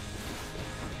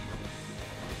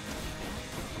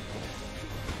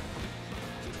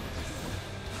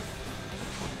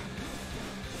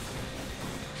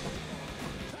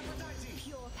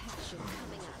Pure passion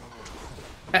coming out of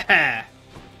her. haha.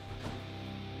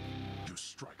 You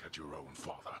strike at your own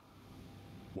father.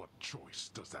 What choice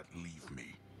does that leave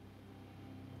me?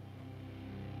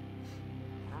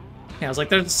 Yeah, I was like,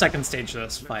 there's the second stage of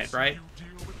this fight, right? Deal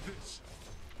with this.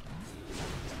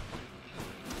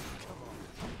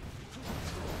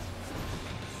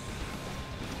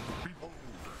 Behold.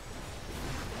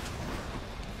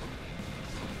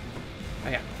 Oh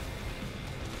yeah.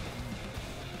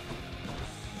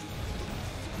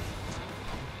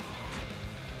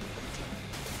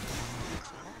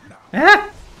 Ah!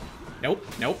 Nope,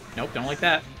 nope, nope, don't like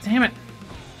that. Damn it.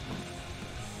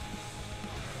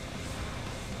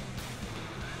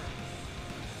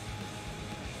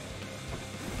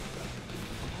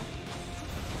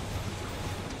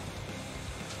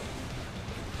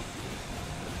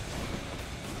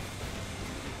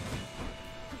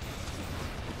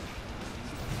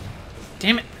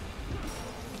 Damn it.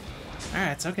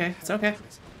 Alright, it's okay, it's okay.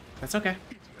 That's okay.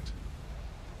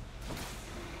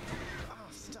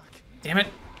 Damn it.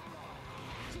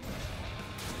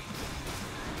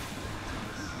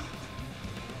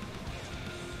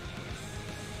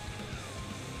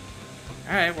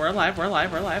 Alright, we're alive, we're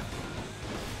alive, we're alive.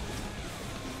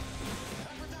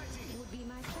 It would be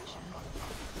my pleasure.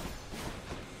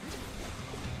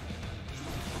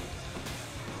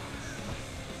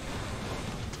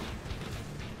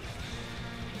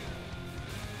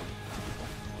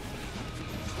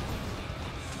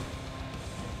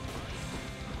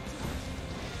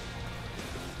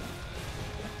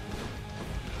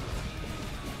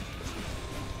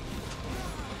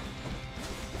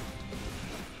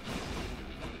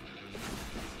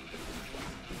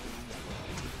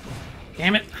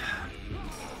 Damn it.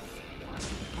 I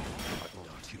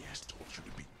thought he has told you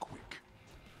to be quick.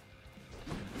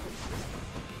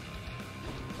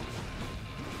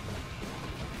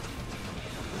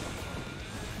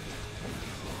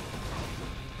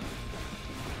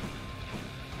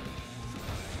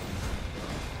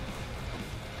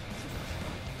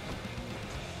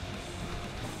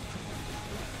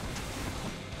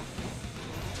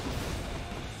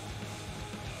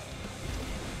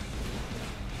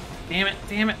 Damn it,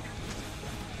 damn it.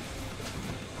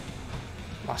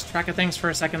 Lost track of things for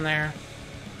a second there.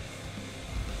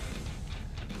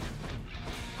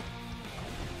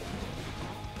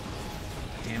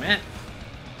 Damn it.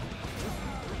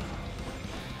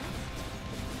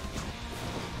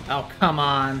 Oh, come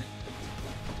on.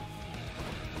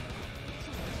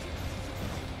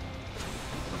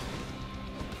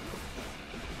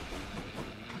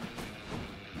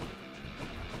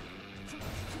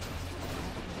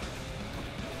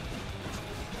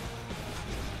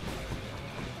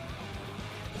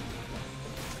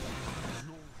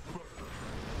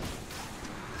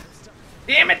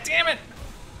 Damn it, damn it!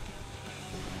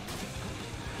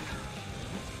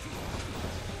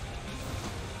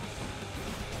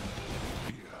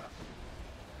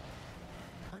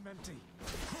 I'm empty.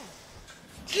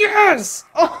 Yes!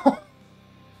 Oh!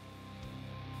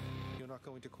 You're not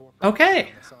going to cooperate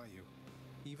Okay. with us, are you?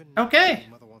 Even Okay. if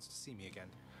your mother wants to see me again.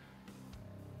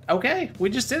 Okay, we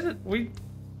just did it. We...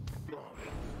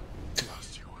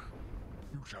 Blast you.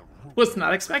 You shall rule Was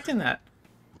not expecting that.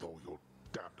 with all your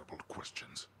damnable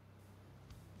questions.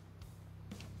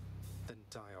 Then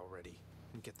die already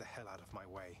and get the hell out of my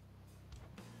way.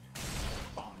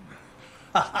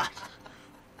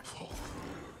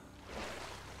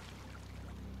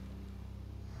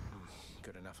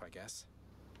 Good enough, I guess.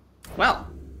 Well,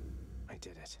 I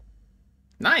did it.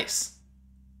 nice.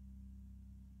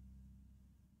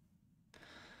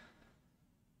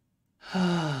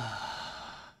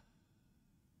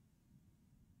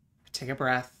 Take a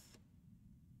breath.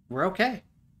 We're okay.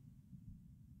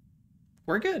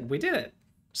 We're good. We did it.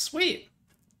 Sweet.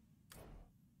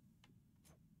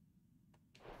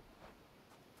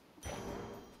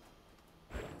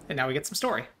 And now we get some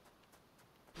story.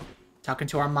 Talking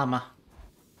to our mama.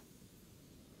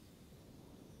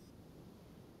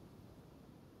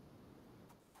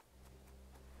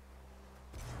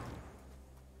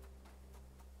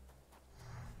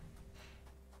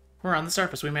 We're on the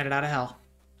surface. We made it out of hell.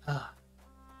 Ugh.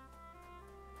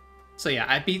 So yeah,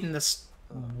 I've beaten this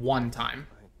one time.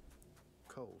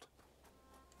 Cold.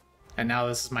 And now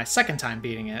this is my second time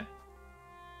beating it.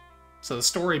 So the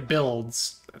story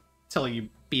builds till you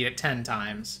beat it 10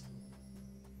 times.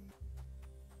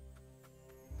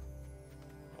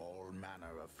 All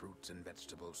manner of fruits and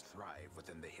vegetables thrive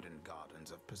within the hidden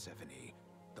gardens of Persephone,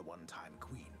 the one-time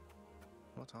queen.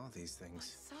 What are these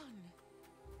things? Son,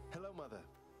 Hello, Mother.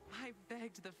 I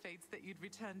begged the fates that you'd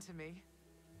return to me.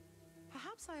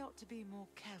 Perhaps I ought to be more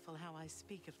careful how I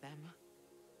speak of them.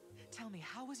 Tell me,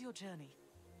 how was your journey?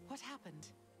 What happened?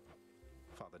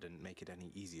 Father didn't make it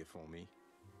any easier for me,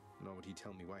 nor would he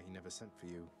tell me why he never sent for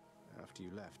you after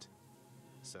you left.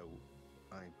 So,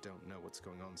 I don't know what's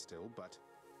going on still, but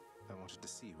I wanted to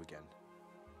see you again.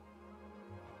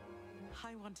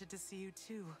 I wanted to see you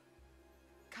too.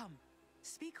 Come,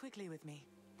 speak quickly with me,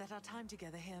 that our time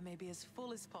together here may be as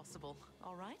full as possible,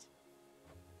 all right?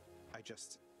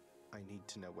 I need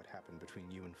to know what happened between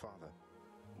you and Father.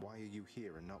 Why are you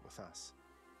here and not with us?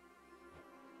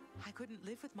 I couldn't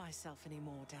live with myself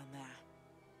anymore down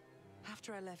there.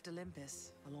 After I left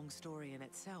Olympus, a long story in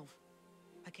itself,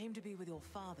 I came to be with your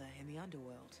father in the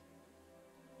underworld.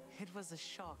 It was a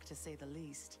shock, to say the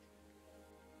least.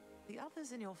 The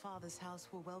others in your father's house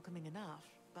were welcoming enough,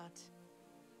 but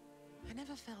I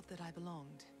never felt that I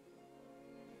belonged.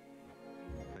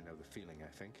 I know the feeling, I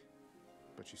think.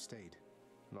 But you stayed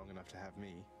long enough to have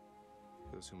me.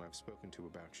 Those whom I've spoken to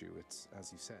about you, it's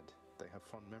as you said, they have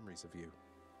fond memories of you.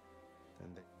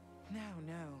 And they...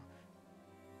 No.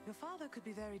 Your father could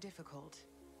be very difficult,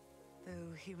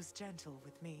 though he was gentle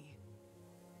with me.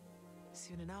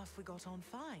 Soon enough, we got on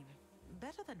fine.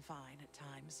 Better than fine at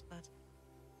times, but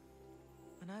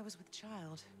when I was with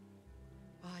child,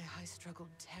 why, I struggled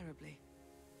terribly.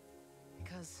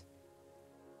 Because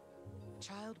a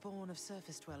child born of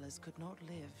surface dwellers could not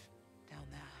live down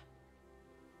there.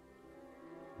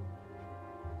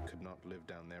 Could not live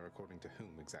down there according to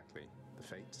whom exactly? The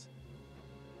fates?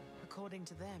 According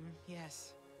to them,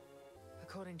 yes.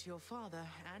 According to your father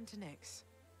and to Nyx.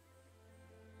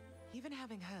 Even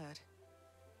having heard,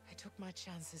 I took my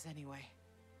chances anyway.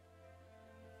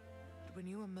 But when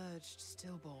you emerged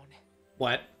stillborn...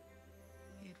 What?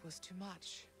 It was too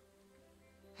much.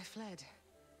 I fled.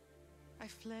 I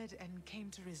fled and came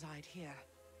to reside here.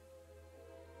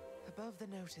 Above the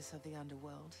notice of the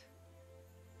underworld.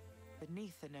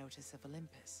 Beneath the notice of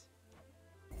Olympus.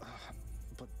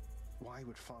 But why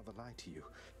would Father lie to you?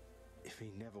 If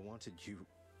he never wanted you,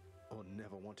 or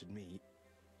never wanted me,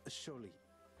 surely...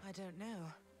 I don't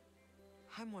know.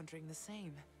 I'm wondering the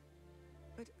same.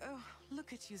 But oh,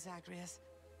 look at you, Zagreus.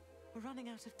 We're running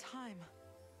out of time.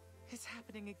 It's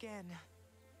happening again.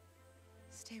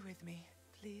 Stay with me,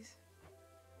 please.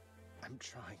 I'm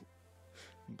trying,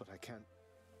 but I can't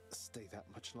stay that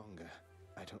much longer,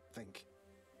 I don't think.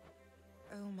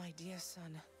 Oh, my dear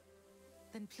son.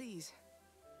 Then please,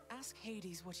 ask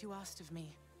Hades what you asked of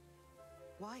me.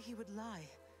 Why he would lie.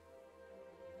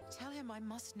 Tell him I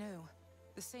must know,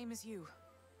 the same as you.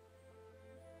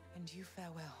 And you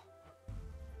farewell.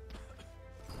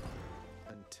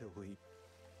 Until we...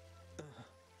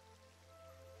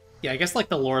 Yeah, I guess like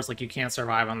the lore is like you can't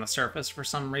survive on the surface for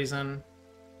some reason.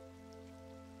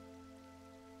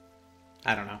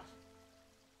 I don't know.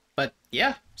 But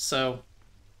yeah, so...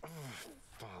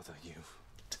 Father, you...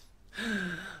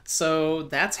 So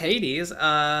that's Hades.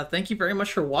 Thank you very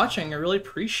much for watching. I really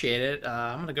appreciate it.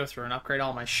 I'm gonna go through and upgrade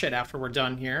all my shit after we're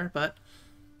done here. But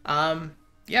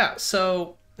yeah,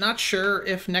 so not sure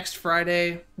if next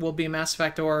Friday will be Mass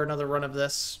Effect or another run of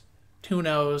this. Who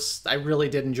knows? I really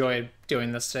did enjoy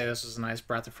doing this today. This was a nice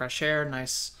breath of fresh air,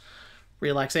 nice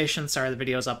relaxation. Sorry the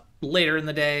video's up later in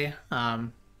the day.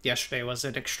 yesterday was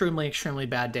an extremely, extremely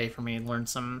bad day for me. Learned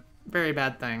some very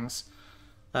bad things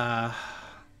that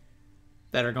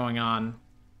are going on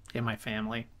in my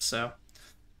family. So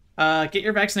get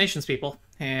your vaccinations, people,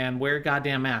 and wear a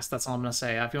goddamn mask. That's all I'm going to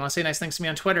say. If you want to say nice things to me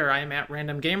on Twitter, I am at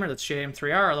Random Gamer. That's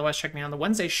JM3R. Otherwise, check me on the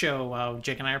Wednesday show.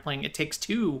 Jake and I are playing It Takes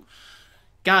Two.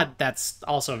 God, that's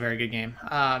also a very good game.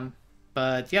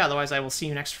 But yeah, otherwise, I will see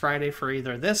you next Friday for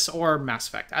either this or Mass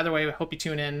Effect. Either way, I hope you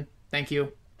tune in. Thank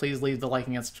you. Please leave the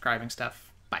liking and subscribing stuff.